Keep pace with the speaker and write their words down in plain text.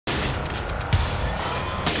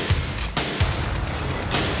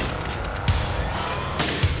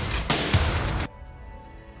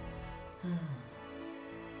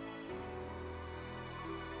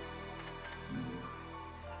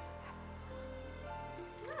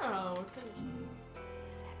Oh, we're finished.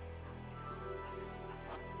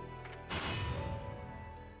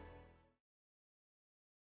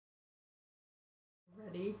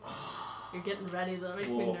 Ready? You're getting ready. That makes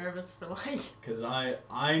me nervous for like. Cause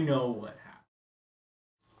I know what happened.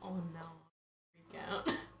 Oh no! Freak out.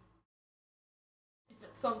 If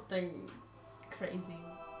it's something crazy.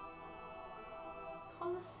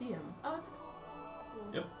 Coliseum. Oh, it's a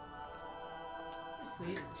Coliseum. Yep. Pretty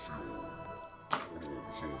sweet.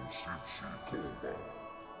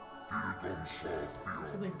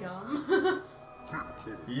 For the gum.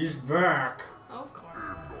 He's back. Of course.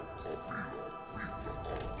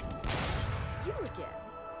 You again?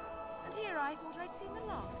 And here I thought I'd seen the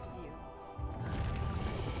last of you.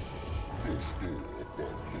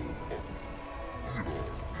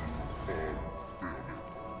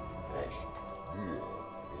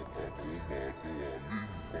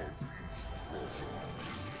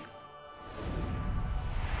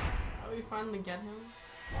 Oh, we finally get him?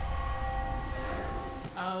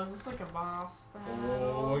 Oh, is this like a boss battle?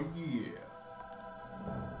 Oh yeah.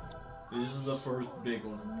 This is the first big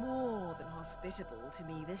one. More than hospitable to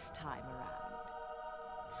me this time around.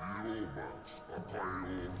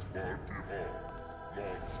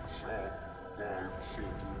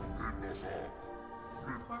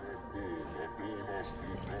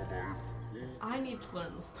 I need to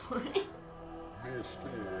learn the story.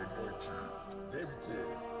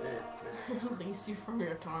 Release you from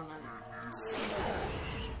your torment.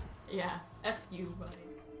 Yeah, F you,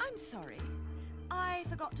 buddy. I'm sorry. I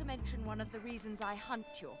forgot to mention one of the reasons I hunt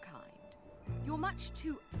your kind. You're much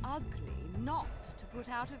too ugly not to put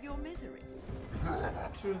out of your misery. It's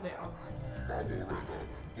true, they are.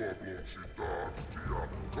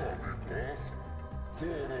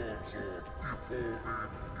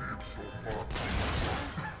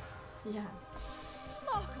 Yeah.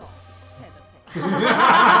 Mark off,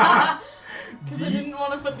 featherface. Because I didn't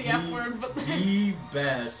want to put the F word, but the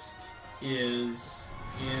best is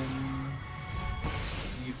in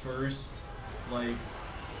the first, like,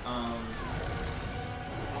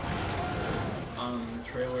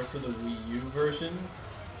 trailer for the Wii U version.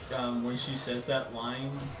 When she says that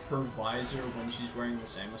line, her visor, when she's wearing the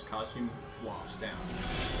Samus costume, flops down.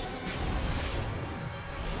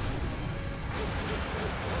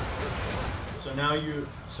 So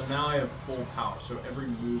now I have full power. So every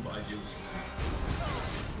move I do is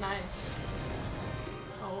nice.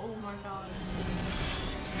 Oh my god.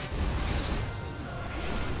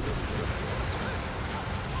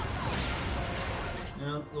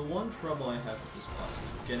 Now, the one trouble I have with this boss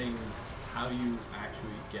is getting how you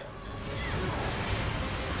actually get it.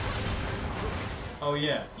 Oh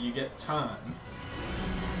yeah, you get time.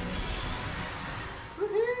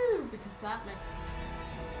 Woohoo! Because that makes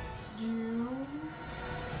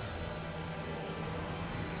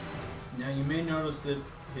Now you may notice that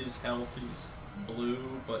his health is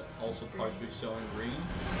blue, but also partially showing green.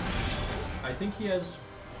 I think he has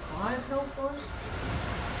 5 health bars?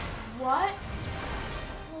 What?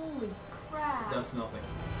 Holy crap. That's nothing.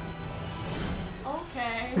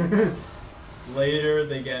 Okay. Later,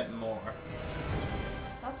 they get more.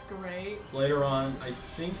 That's great. Later on, I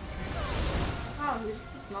think... Wow, he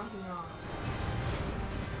just keeps knocking you off.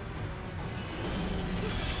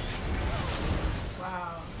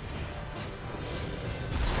 Wow.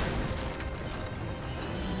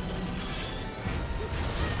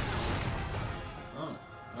 Oh,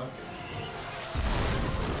 okay.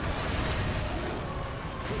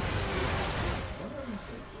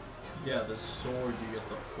 Yeah, the sword, you get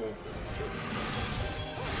the full...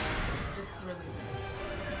 It's really good.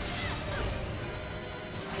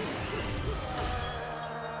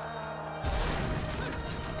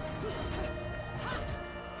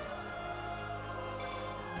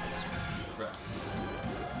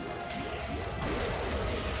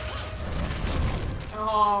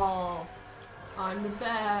 Oh, I'm the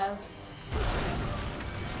best.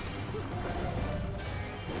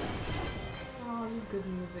 Oh, you good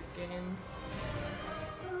music game.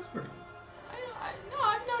 That was pretty good. No,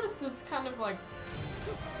 I've noticed it's kind of like...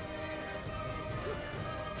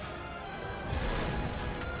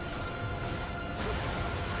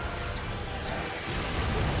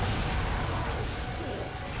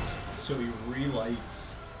 So he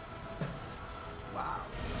relights. Wow.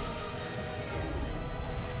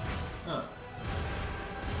 Oh.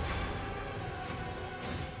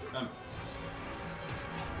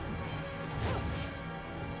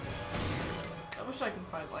 I wish I could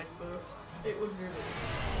fight like this. It would really...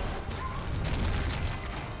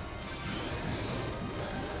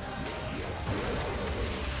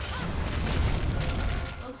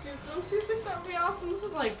 Don't you think that would be awesome? This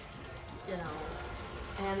is like, you know,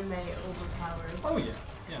 anime overpowered. Oh yeah.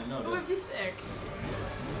 Yeah, no. It would be sick.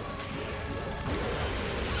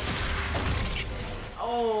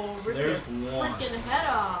 Oh, So rip your there's one. freaking head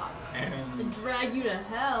off. And Drag you to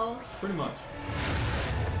hell. pretty much.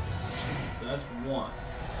 So that's one.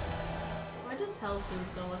 Why does hell seem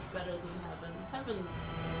so much better than heaven? Heaven.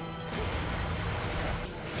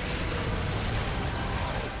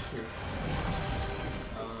 True.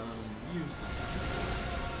 Use them.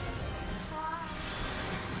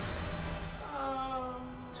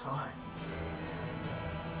 Time.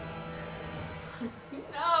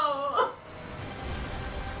 No.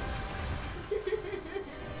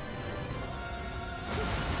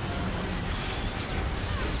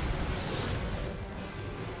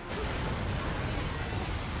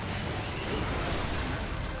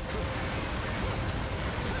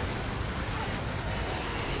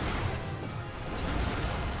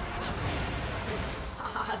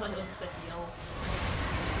 I like the heel.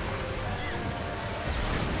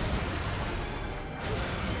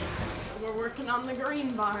 So we're working on the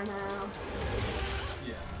green bar now.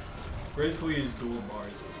 Yeah. Gratefully, his dual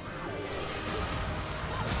bars as well.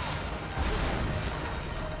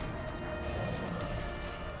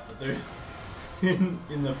 But there,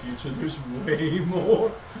 in the future, there's way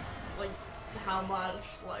more. Like, how much?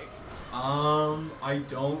 Like, I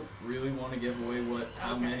don't really want to give away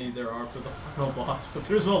how Okay. many there are for the final boss, but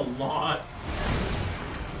there's a lot.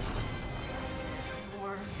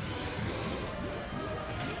 more.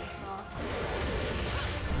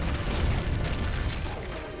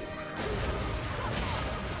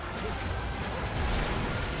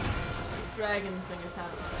 This dragon thing is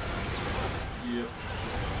happening. Yep.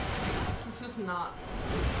 It's just not.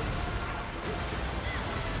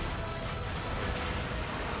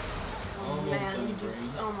 Oh Almost man, done you do brain.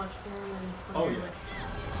 so much damage. Oh, Very yeah. much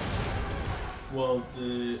Well,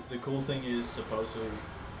 the cool thing is supposedly,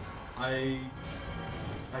 I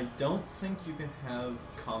don't think you can have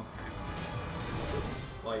compact.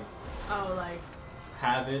 Like, Oh, like,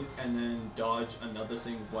 have it and then dodge another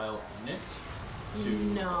thing while in it.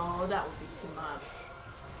 no, that would be too much.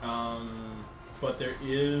 But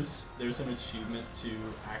there's an achievement to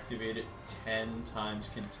activate it 10 times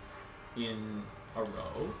in a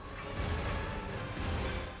row.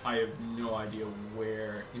 I have no idea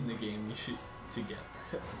where in the game you should to get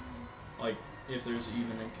that. Like, if there's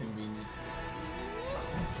even a convenient.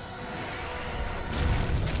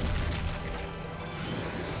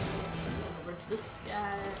 Rip this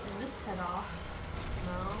guy and this head off.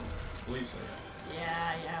 No? I believe so,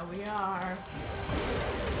 yeah. Yeah, we are.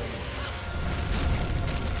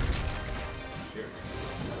 Here.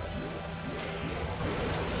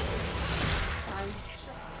 Time's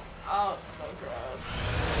shot. Oh, it's so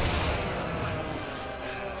gross.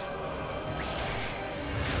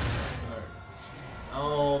 Alright.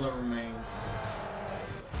 All that remains.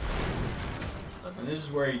 So And this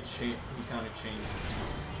is where he kind of changes.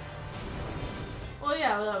 well,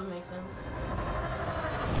 yeah, well, that would make sense.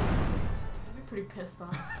 I'd be pretty pissed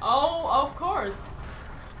off. Oh, of course.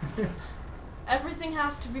 Everything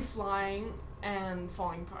has to be flying and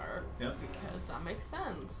falling apart. Yep. Because that makes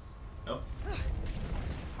sense. Yep.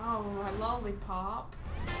 Oh, my lollipop.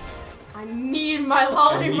 I need my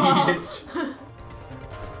lollipop. I need it.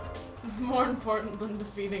 It's more important than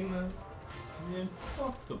defeating this. Man,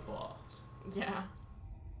 fuck the boss. Yeah.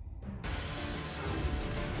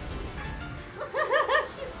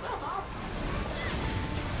 She's so awesome.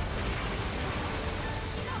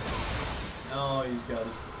 Now he's got to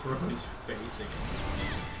throw his face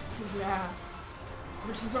against Yeah.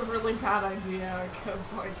 Which is a really bad idea,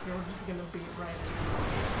 because, like, you're just gonna beat right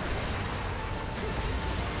in.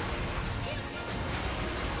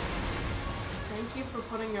 Thank you for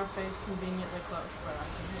putting your face conveniently close where I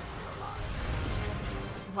can hit you a lot.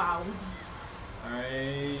 Wow.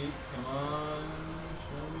 Alright, come on,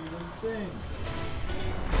 show me the thing.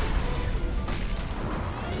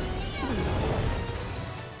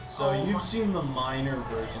 So Oh you've my- seen the minor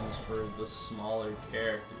versions for the smaller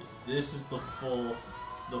characters. This is the full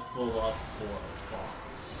up for a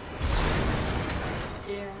boss.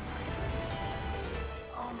 Yeah.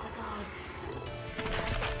 Oh my god.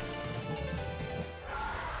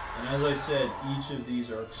 And as I said, each of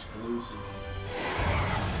these are exclusive.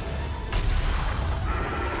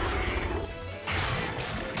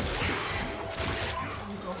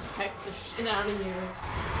 I'm gonna peck the shit out of you.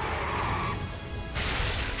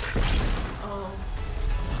 Oh.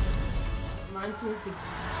 Reminds me of the...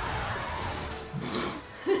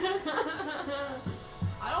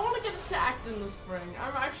 I don't want to get attacked in the spring.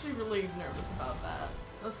 I'm actually really nervous about that.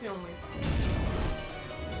 That's the only thing.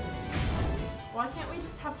 Why can't we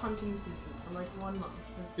just have hunting season for like 1 month?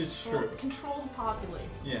 It's true. Control the population.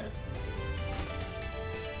 Yeah.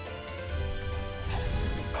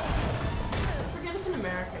 Forget if in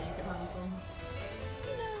America you could hunt them.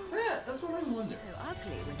 No. Yeah, that's what I wonder. So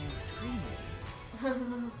ugly when you're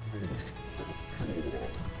screaming.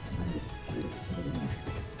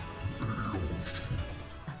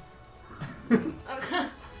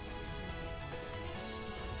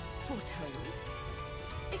 Foretold.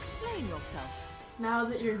 Explain yourself. Now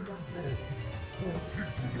that you're done.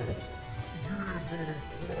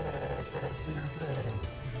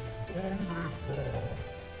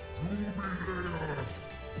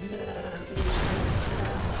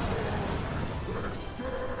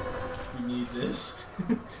 We need this.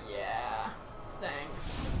 Yeah.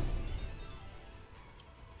 Thanks.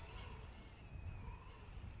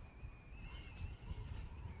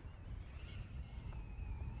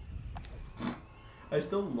 I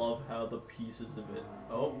still love how the pieces of it.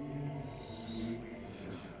 Oh.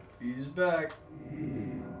 He's back.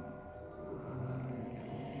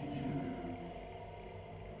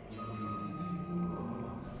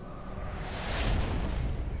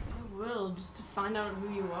 I will, just to find out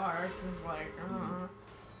who you are, cause like,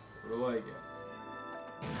 What do I get?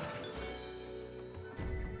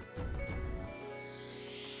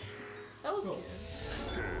 That was Oh.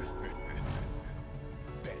 good.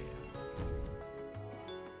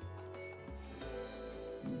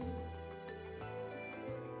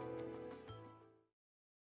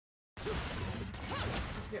 I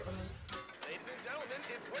forget what it is. Ladies and gentlemen,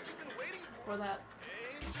 it's what you've been waiting For that.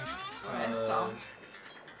 for. Okay, I stopped.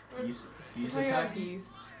 Geese We're talking about attack?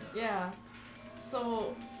 geese. Yeah.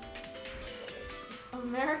 So, if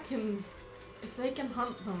Americans, if they can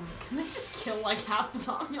hunt them, can they just kill like half the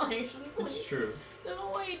population? It's please? true. There's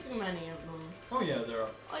way too many of them. Oh yeah, there are.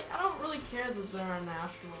 Like, I don't really care that they're a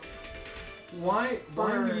national. Why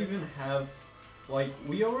Bird. we even have, like,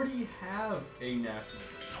 we already have a national.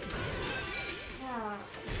 Yeah.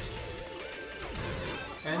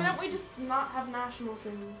 And Why don't we just not have national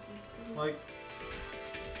things? It doesn't- like,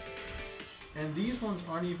 and these ones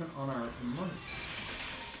aren't even on our money.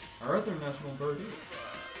 Our other national bird is.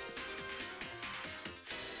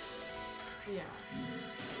 Yeah.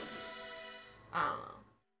 I don't know.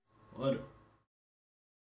 Whatever.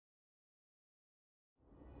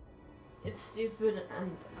 It's stupid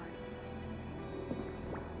and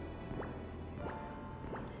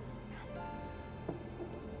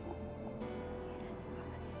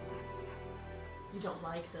You don't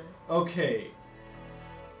like this. Okay.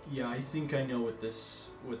 Yeah, I think I know what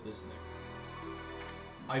this next.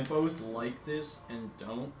 I both like this and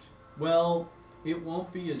don't. Well, it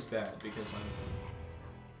won't be as bad because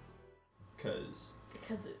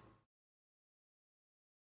Because it.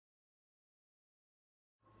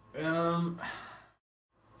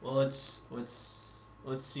 well, let's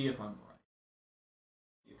see if I'm right.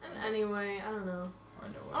 And anyway, I don't know. I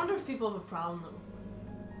know I wonder if people have a problem with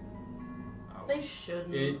I They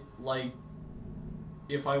shouldn't. It, like,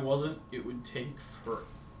 if I wasn't, it would take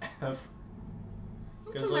forever.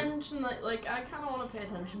 Not to like, mention that, like, I kind of want to pay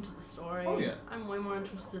attention to the story. Oh, yeah. I'm way more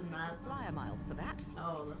interested in that. Fly a mile for that.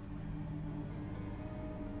 Oh, that's.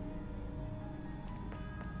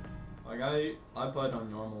 like, I played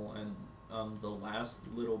on normal, and the last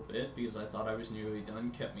little bit, because I thought I was nearly done,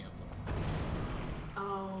 kept me up to.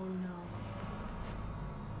 Oh no.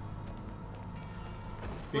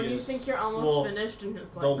 Because, When you think you're almost well, finished and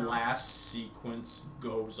it's like. the no. last sequence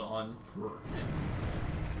goes on for.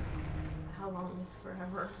 How long is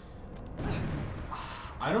forever?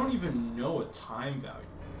 I don't even know a time value.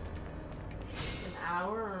 An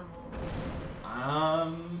hour or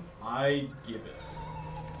more? I give it.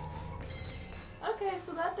 Okay,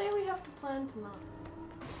 so that day we have to plan to not.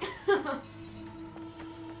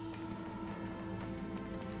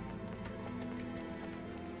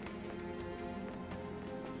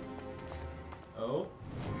 Oh.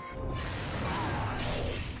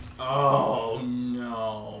 Oh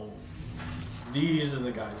no. These are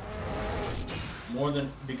the guys. More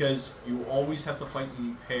than, because you always have to fight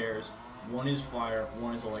in pairs. One is fire,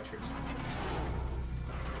 one is electricity.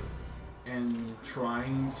 And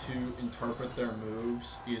trying to interpret their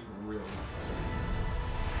moves is really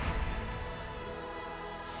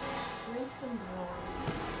Grace and glory.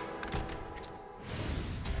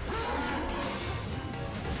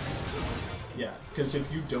 yeah, because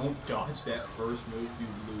if you don't dodge that first move, you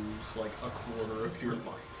lose like a quarter of your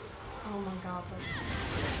life. Oh my god,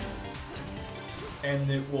 And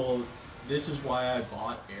it will. This is why I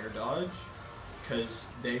bought air dodge, because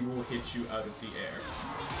they will hit you out of the air.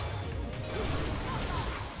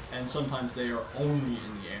 And sometimes they are only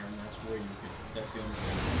in the air, and that's where you hit them. That's the only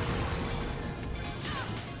thing.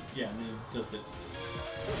 Yeah, and then it does it.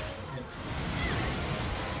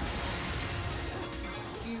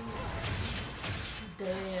 You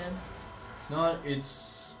dead.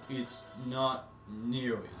 It's not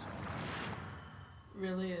nearly as hard.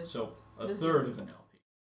 Really is. So a This third is- of an LP.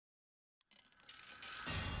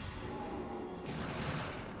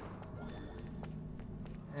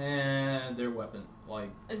 And their weapon, like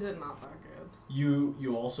Is it not that good?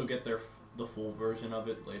 you also get the full version of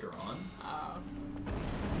it later on. Oh.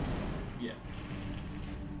 Yeah.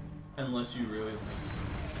 Unless you really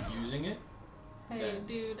like using it. Hey, Then-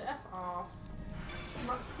 dude, F off. It's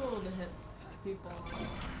not cool to hit people.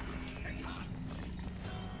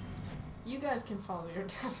 You guys can follow your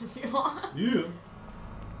death if you want. Yeah.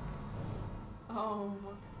 Oh.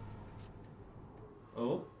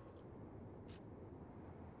 Oh.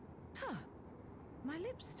 Huh. My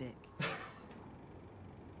lipstick.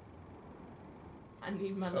 I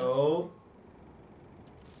need my lips. Oh.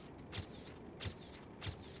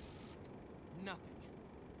 Nothing.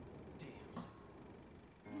 Damn.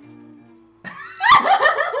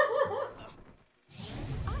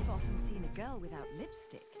 I've often seen a girl without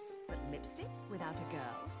lipstick, but lipstick without a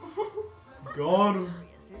girl? Got him.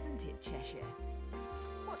 Curious, isn't it, Cheshire?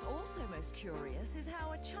 What's also most curious is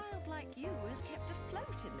how a child like you has kept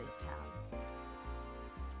afloat in this town.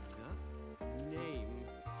 The name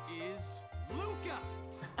is Luca.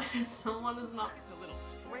 Someone is not. It's a little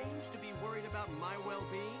strange to be worried about my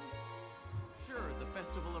well-being. Sure, the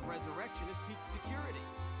Festival of Resurrection is peak security.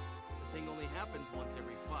 The thing only happens once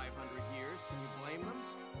every 500 years. Can you blame them?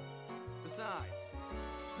 Besides,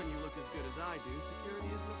 when you look as good as I do, security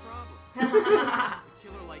isn't a problem. A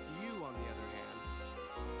killer like you, on the other hand,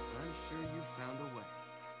 I'm sure you found a way.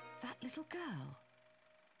 That little girl.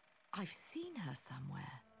 I've seen her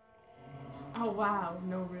somewhere. Oh wow,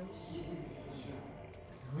 no real.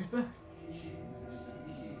 He's back.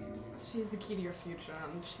 She's the key to your future,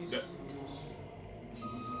 and she's Yep.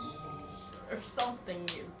 or something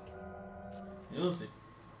is. You'll see.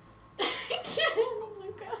 I can't handle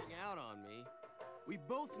Luca. Hang out on me. We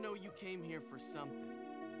both know you came here for something.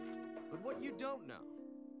 But what you don't know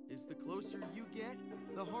is the closer you get,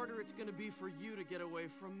 the harder it's gonna be for you to get away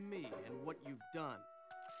from me and what you've done.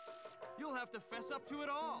 You'll have to fess up to it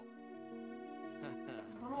all.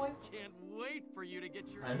 Run away. Can't wait for you to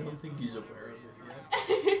get your I don't hands think on he's whatever aware it of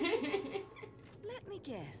is it you're yet. Let me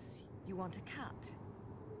guess. You want a cut?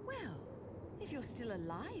 Well, if you're still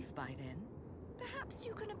alive by then, perhaps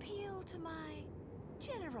you can appeal to my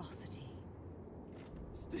generosity.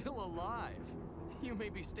 Still alive. You may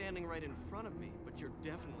be standing right in front of me, but you're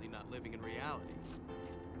definitely not living in reality.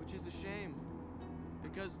 Which is a shame.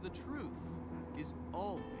 Because the truth is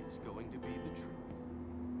always going to be the truth.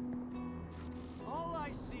 All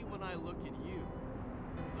I see when I look at you,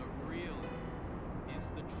 the real you, is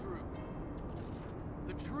the truth.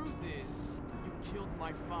 The truth is, you killed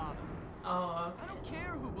my father. Oh, I don't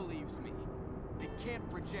care who believes me. They can't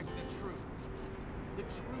reject the truth. The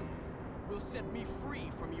truth will set me free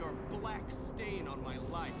from your black stain on my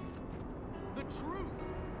life. The truth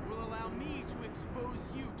will allow me to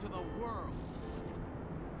expose you to the world.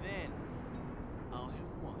 Then, I'll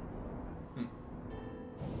have won.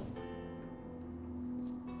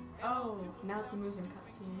 oh, now it's a moving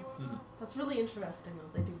cutscene. That's really interesting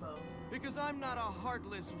though. They do both. Because I'm not a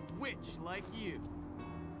heartless witch like you.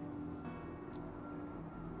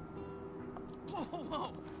 Whoa, whoa,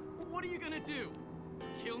 whoa! What are you gonna do?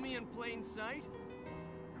 Kill me in plain sight?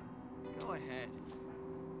 Go ahead.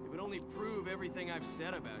 It would only prove everything I've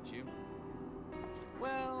said about you.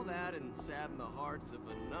 Well, that and sadden the hearts of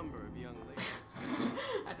a number of young ladies.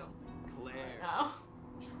 I don't Claire, know.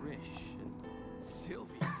 Trish, and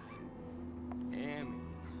Sylvia. Amy.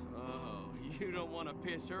 Oh, you don't want to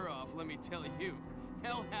piss her off, let me tell you.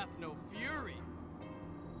 Hell hath no fury.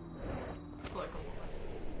 Like a woman.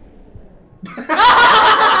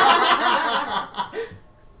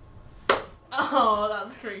 Oh,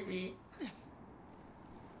 that's creepy.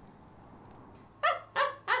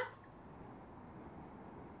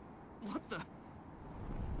 What the?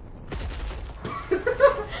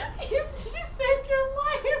 You just saved your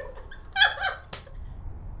life.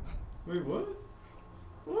 Wait, what?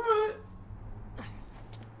 What?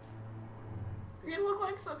 You look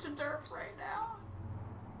like such a derp right now.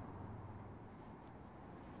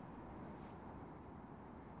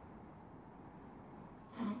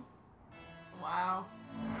 Wow.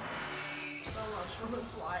 So much wasn't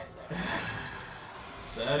flying there.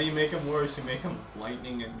 So how do you make him worse? You make him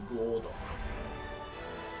lightning and gold armor.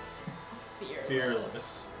 Fearless.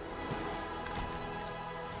 Fearless.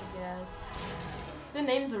 I guess. The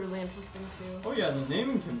names are really interesting too. Oh yeah, the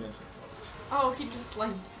naming convention. Oh, he just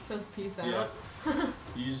like says peace out. Yeah.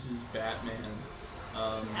 He uses Batman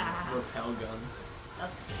repel gun.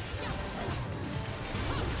 That's.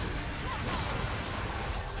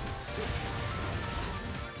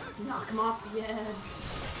 Just knock him off the edge.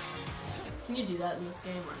 Can you do that in this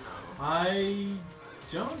game or no? I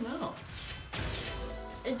don't know.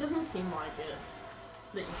 It doesn't seem like it.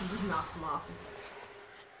 That you can just knock them off.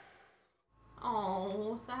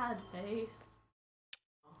 Oh, sad face.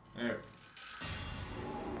 There.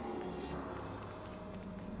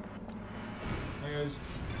 Hi guys.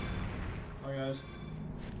 Hi guys.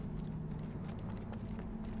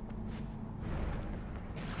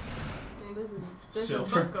 Oh, there's a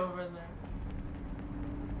Silver. book over there.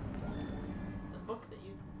 The book that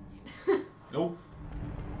you. Nope.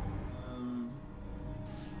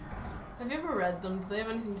 Have you ever read them? Do they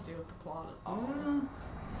have anything to do with the plot at all?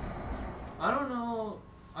 I don't know.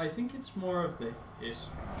 I think it's more of the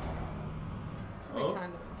history. Kind of.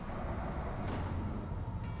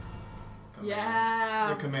 Command.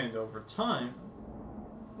 Yeah. The command over time.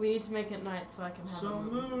 We need to make it night so I can have Some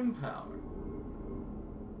moon power.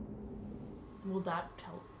 Will that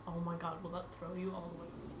tell? Oh my god, will that throw you all the way?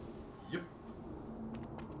 Yep.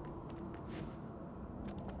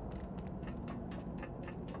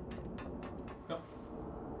 Yep.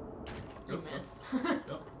 You missed.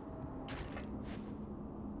 Yep.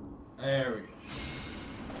 There we go.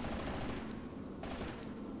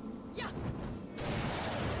 Yeah.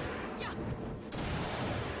 Yeah.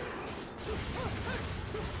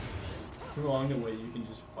 Along the way, you can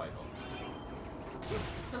just fight all.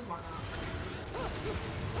 That's why not.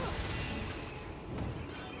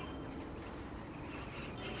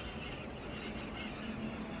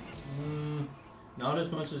 Not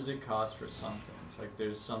as much as it costs for some things. Like,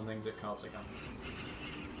 there's some things that cost like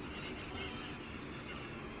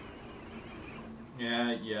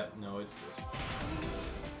no, it's this.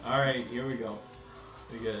 Alright, here we go.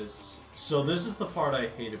 So this is the part I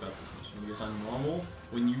hate about this mission, because on normal,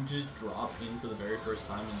 when you just drop in for the very first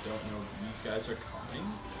time and don't know these guys are coming.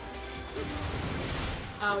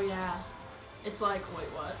 Oh yeah. It's like,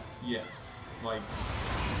 wait, what? Yeah. Like...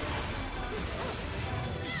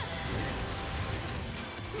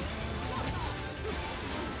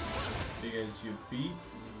 Because you beat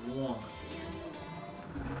one.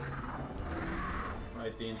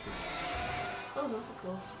 Right, the intro. Oh, that's a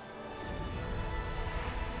cool.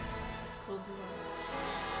 That's a cool design.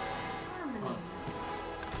 Harmony. Huh.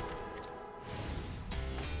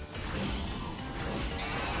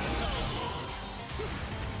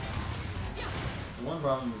 The one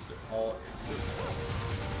problem is they're all...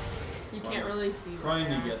 You can't really see. Trying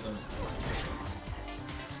to get them.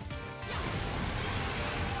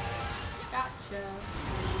 Gotcha.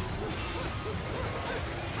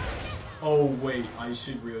 Oh wait, I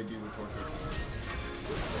should really do the torture.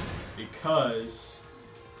 Because...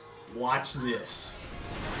 Watch this.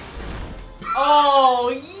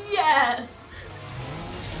 Oh, yes!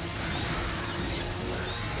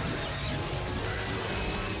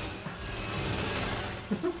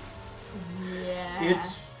 Yeah.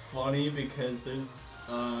 It's funny because there's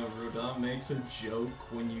Rodin makes a joke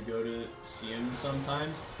when you go to see him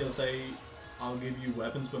sometimes. He'll say, I'll give you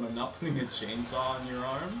weapons, but I'm not putting a chainsaw on your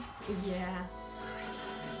arm. Yeah.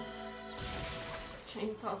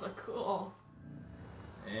 Chainsaws are cool.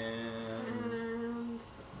 And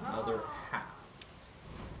another half.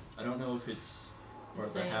 I don't know if it's part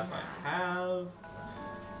of the Same half I half. have.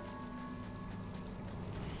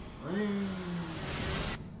 Oh,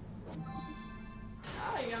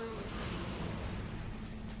 you got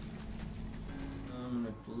I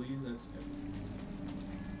believe that's everything.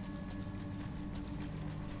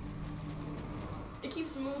 It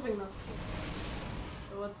keeps moving, that's cool.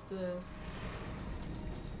 So what's this?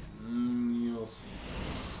 You'll see.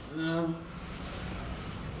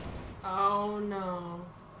 Oh no.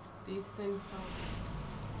 These things don't.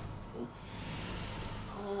 Oh.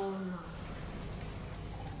 Oh no.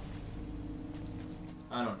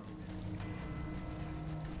 I don't need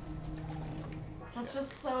That's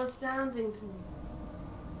just so astounding to me.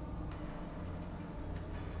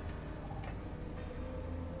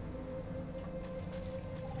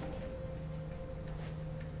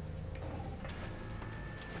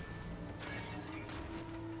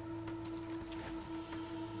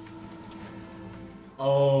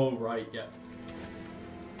 Oh, right, yeah.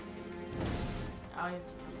 Oh, you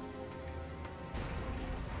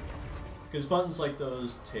Because buttons like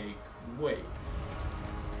those take weight.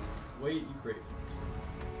 Weight equate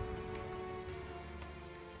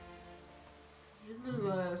There's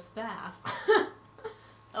a staff.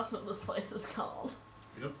 That's what this place is called.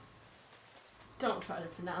 Yep. Don't try to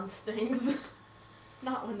pronounce things.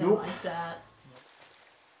 Not when they're Nope. like that.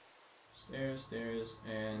 Stairs, stairs,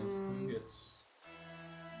 and who gets...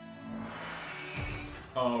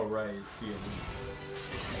 Oh, right, it's the elite.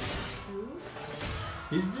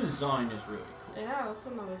 Who? His design is really cool. Yeah, that's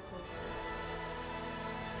another cool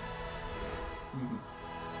Mhm.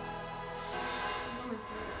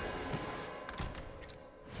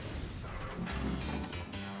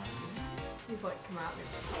 He's like, come at me.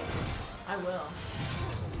 I will.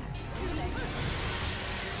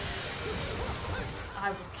 I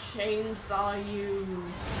will chainsaw you.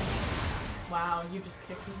 Wow, you just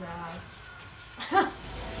kicked his ass.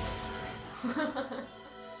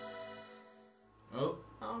 Oh.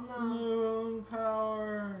 Oh no. Moon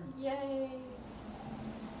power. Yay.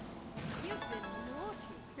 You've been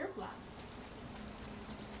naughty. You're black.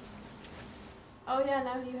 Oh yeah,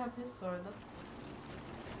 now you have his sword. That's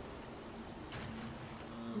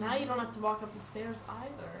now you don't have to walk up the stairs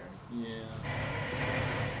either. Yeah.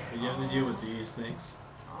 But you have to deal with these things.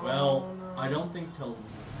 Oh, Well, no. I don't think till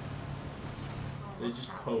Oh, they what's just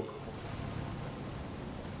happening? poke.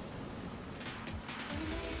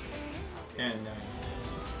 And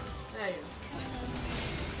There you just.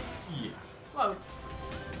 yeah. Whoa.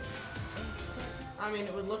 I mean,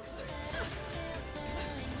 it would look sick.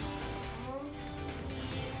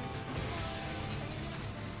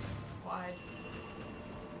 Why? Just...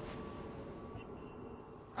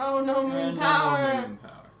 Oh no, moon And power! no moon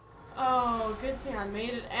power. Oh, good thing I made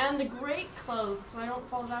it. And the great clothes, so I don't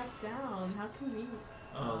fall back down. How convenient.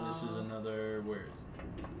 Oh, this is another. Where is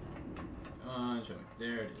it? Show me.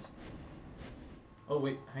 There it is. Oh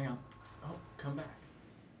wait, hang on. Oh, come back.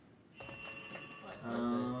 What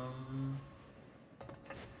was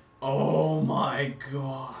Oh my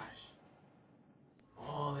gosh.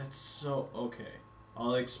 Oh, that's so okay.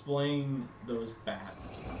 I'll explain those bats.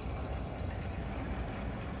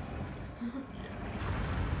 Yeah.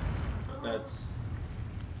 But that's.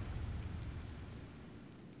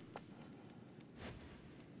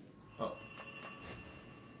 Oh.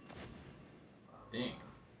 Dang.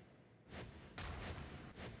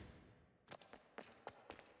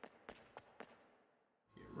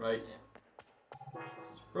 You're right. Yeah.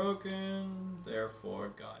 This is broken,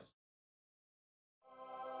 therefore, guys.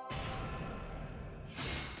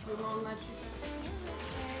 We won't let you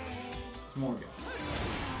It's more guys.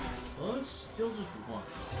 Well, it's still just one.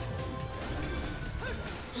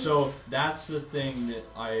 So that's the thing that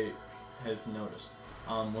I have noticed.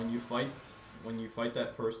 When you fight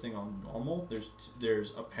that first thing on normal,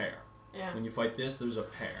 there's a pair. Yeah. When you fight this, there's a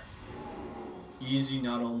pair. Easy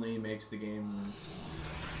not only makes the game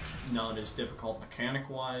not as difficult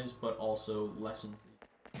mechanic-wise, but also lessens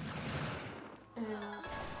the...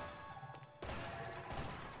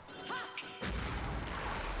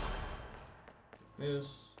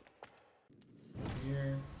 This.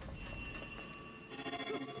 Here.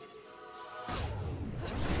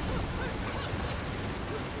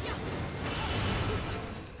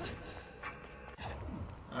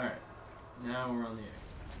 Alright. Now we're on the egg.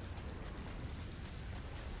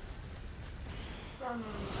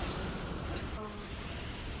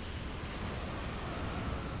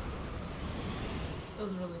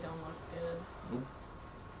 Those really don't look good. Nope.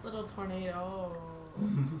 Little tornado.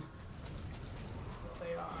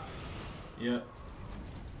 They are. Yep.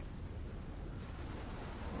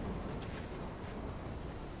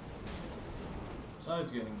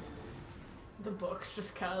 Besides getting The book,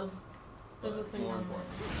 just cause. There's a thing more on important.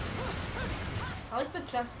 there. I like the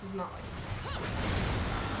chest is not like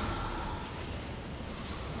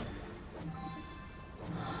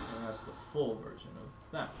And that's the full version of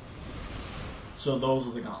that. So those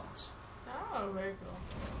are the gauntlets. oh, very cool.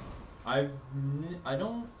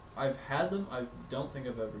 I've had them. I don't think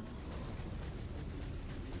I've ever used them.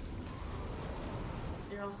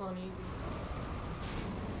 You're also on easy.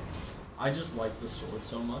 I just like the sword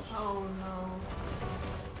so much, Oh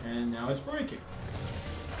no. and now it's breaking.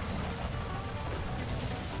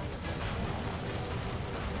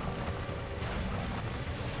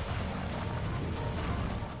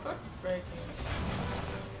 Of course it's breaking.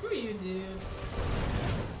 Screw you, dude.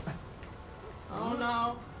 Oh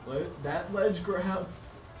no. That ledge grab.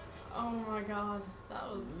 Oh my god. That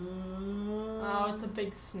was. Oh, it's a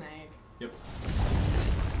big snake. Yep.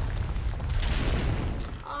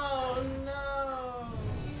 Oh no.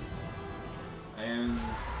 And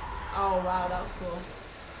Oh wow, that was cool.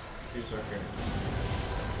 here's our character.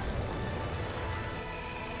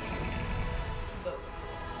 Those are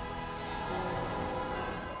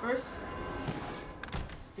cool. First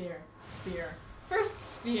sphere. Sphere.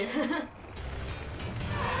 First sphere.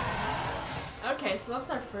 Okay, so that's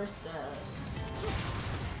our first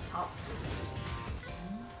top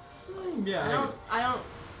two. Yeah. I don't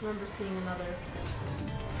remember seeing another.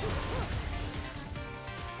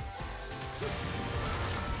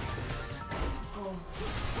 Oh.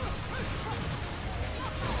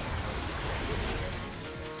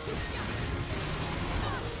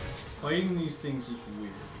 Fighting these things is weird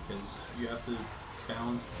because you have to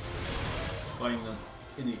balance fighting them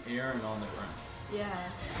in the air and on the ground. Yeah.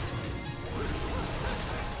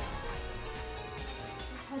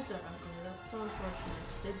 Heads are ugly, that's so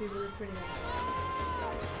unfortunate. They'd be really pretty.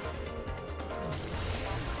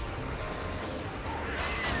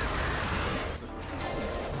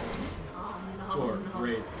 Oh no, Or no.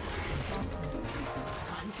 Raven.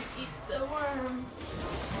 Time to eat the worm.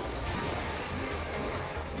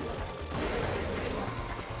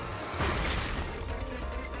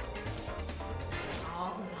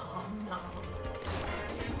 Oh no, no.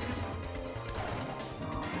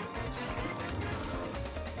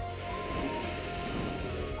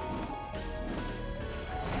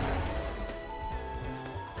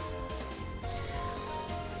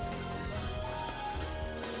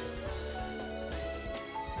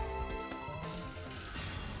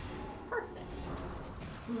 Perfect.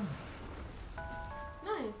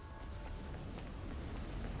 Nice.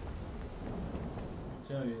 I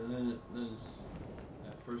tell you,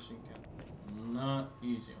 that first encounter, not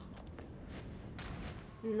easy on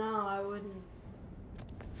you. No, I wouldn't.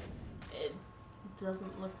 It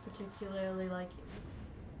doesn't look particularly like him.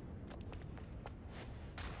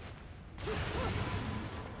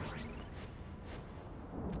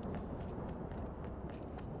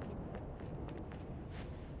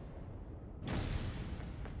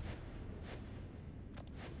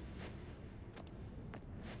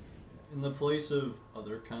 In the place of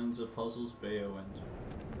other kinds of puzzles, Bayonetta.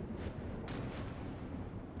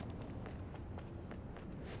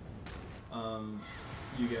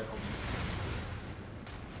 You get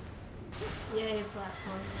Yay,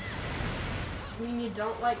 platforming. I mean, you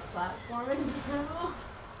don't like platforming, bro?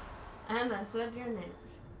 And I said your name.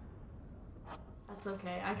 That's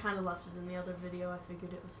okay. I kind of left it in the other video. I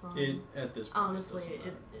figured it was fine. it at this point. Honestly, it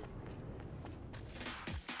doesn't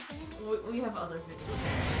matter. we have other videos.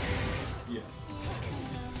 Yeah.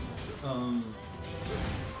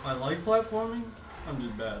 I like platforming. I'm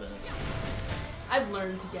just bad at it. I've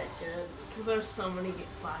learned to get good because there's so many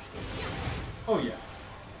Flash games. Oh yeah.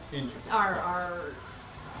 Interesting. Our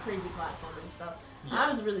crazy platforming stuff. And I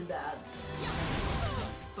was really bad.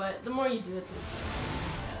 But the more you do it, the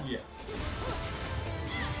Yeah.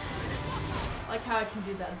 like how I can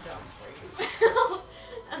do that jump where you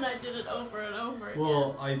and I did it over and over again.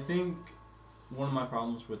 Well, I think one of my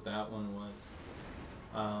problems with that one was,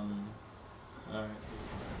 alright.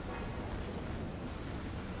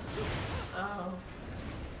 Oh.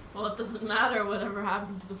 Well, it doesn't matter whatever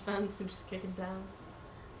happened to the fence, we just kick it down.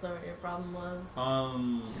 So what your problem was?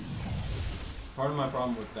 Part of my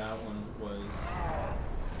problem with that one was,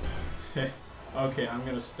 okay, I'm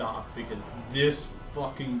gonna stop because this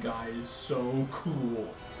fucking guy is so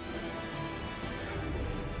cool.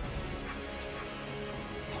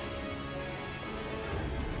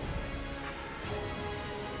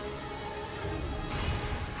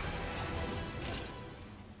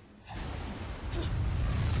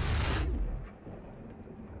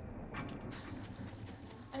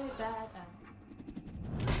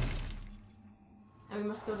 And we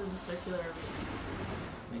must go to the circular arena.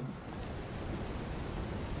 Thanks.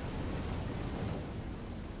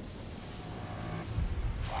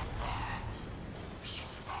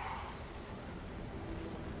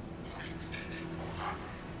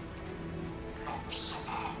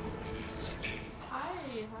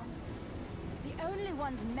 Hi. The only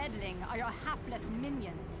ones meddling are your hapless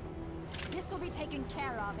minions. This will be taken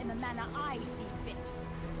care of in the manner I see fit.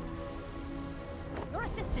 Your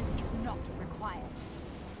assistance is not required.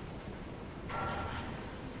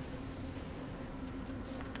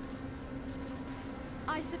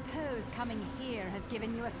 I suppose coming here has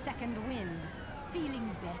given you a second wind.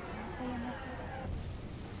 Feeling better, Bayonetta?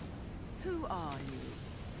 Who are you?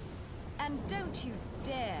 And don't you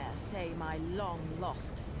dare say my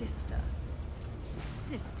long-lost sister.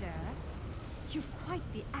 Sister, you've quite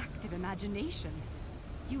the active imagination.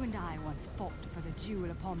 You and I once fought for the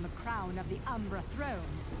jewel upon the crown of the Umbra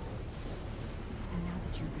throne. And now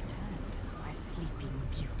that you've returned, my sleeping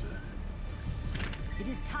beauty, it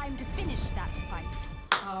is time to finish that fight.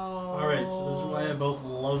 Oh. Alright, so this is why I both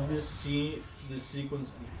love this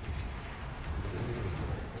sequence.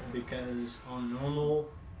 Because on normal,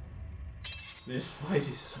 this fight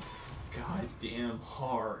is so goddamn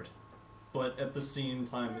hard. but at the same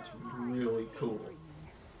time, it's really cool.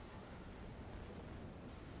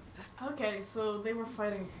 Okay, so they were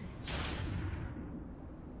fighting.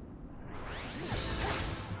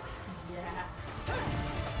 Yeah.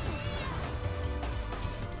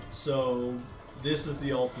 So, this is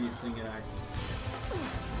the ultimate thing in action.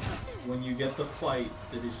 When you get the fight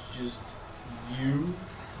that is just you,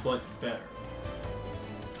 but better.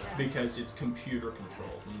 Because it's computer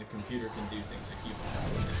controlled, and the computer can do things a human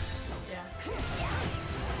can't. Yeah.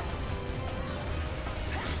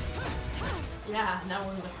 Yeah, now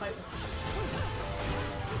we're gonna fight with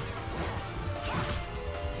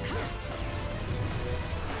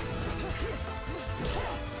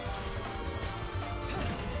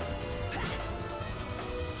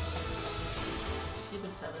stupid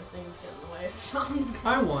feather things get in the way of Sean's gun.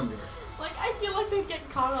 I wonder. Like, I feel like they'd get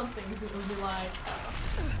caught on things and would be like, oh.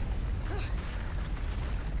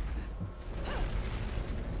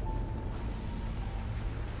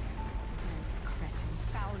 Those cretins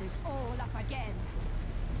fouled it all up again.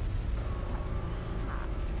 But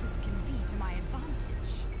perhaps this can be to my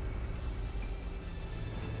advantage.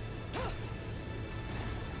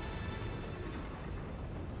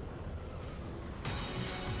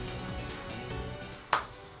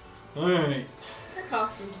 Alright. Her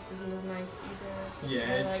costume just isn't as nice either. Yeah,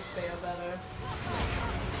 I like it's... Bayo better.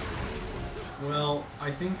 Well,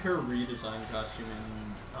 I think her redesigned costume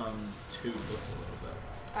in 2 looks a little better.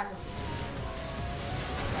 I have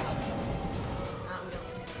we don't.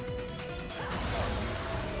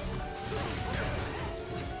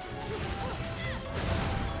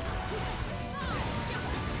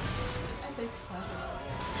 I think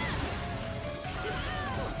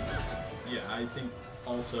Yeah, I think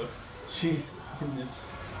also she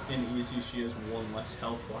in easy she has 1 less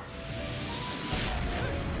health bar.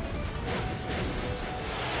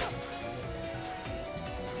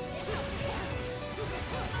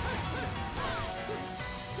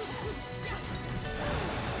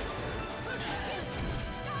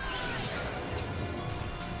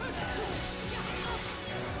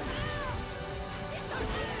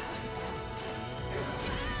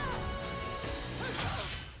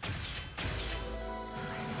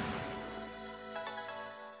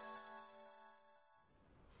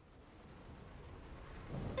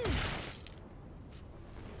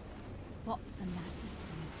 What's the matter,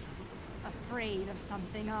 sweetie? Afraid of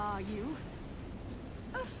something, are you?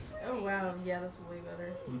 Oh wow, yeah, that's way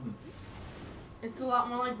better. Mm-hmm. It's a lot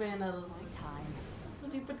more like Bayonetta's. My Like, time.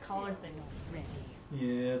 stupid collar thing. Not ready.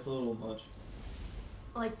 Yeah, it's a little much.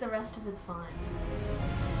 Like, the rest of it's fine.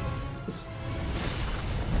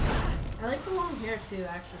 I like the long hair too,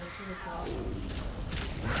 actually. That's really cool.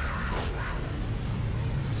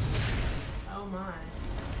 Oh my.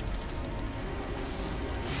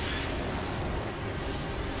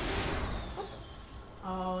 What the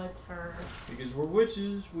oh, it's her. Because we're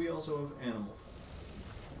witches, we also have animal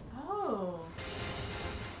form. Oh.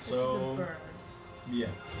 So, she's a bird. yeah.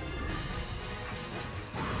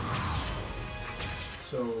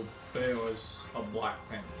 So, Bayo is a Black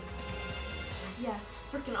Panther. Yes,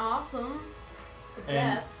 freaking awesome. The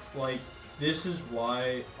And, best. like, this is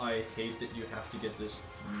why I hate that you have to get this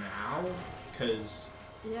now, because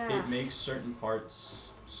Yeah. it makes certain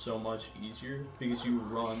parts so much easier, because you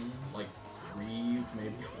run, like, 3,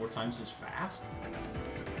 maybe 4 times as fast.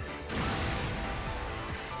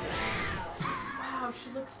 Wow, she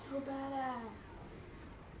looks so badass.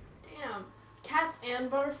 Damn. Cats and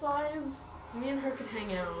butterflies? Me and her could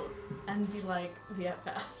hang out and be like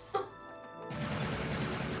BFFs.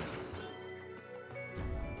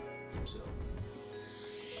 So,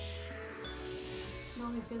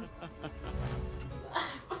 Mommy's good.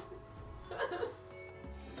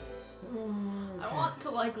 I want to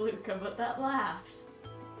like Luca, but that laugh.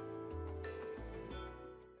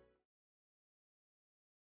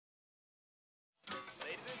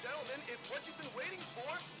 Ladies and gentlemen, it's what you've been waiting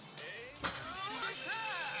for.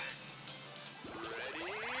 Attack!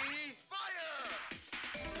 Ready, fire!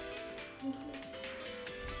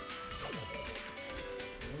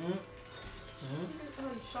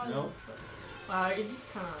 Oh, you shot him. Nope. Wow, you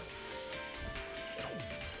just kind of.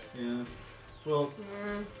 yeah. Well,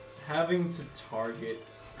 having to target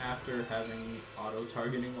after having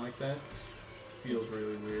auto-targeting like that feels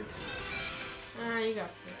really weird. Ah, you got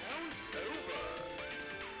it. Round over.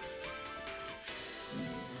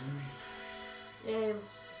 Yeah,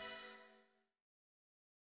 let's just.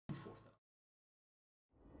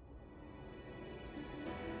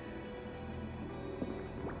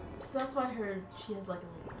 So that's why she has like a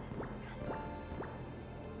little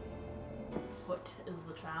foot is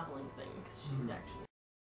the traveling thing, because she's actually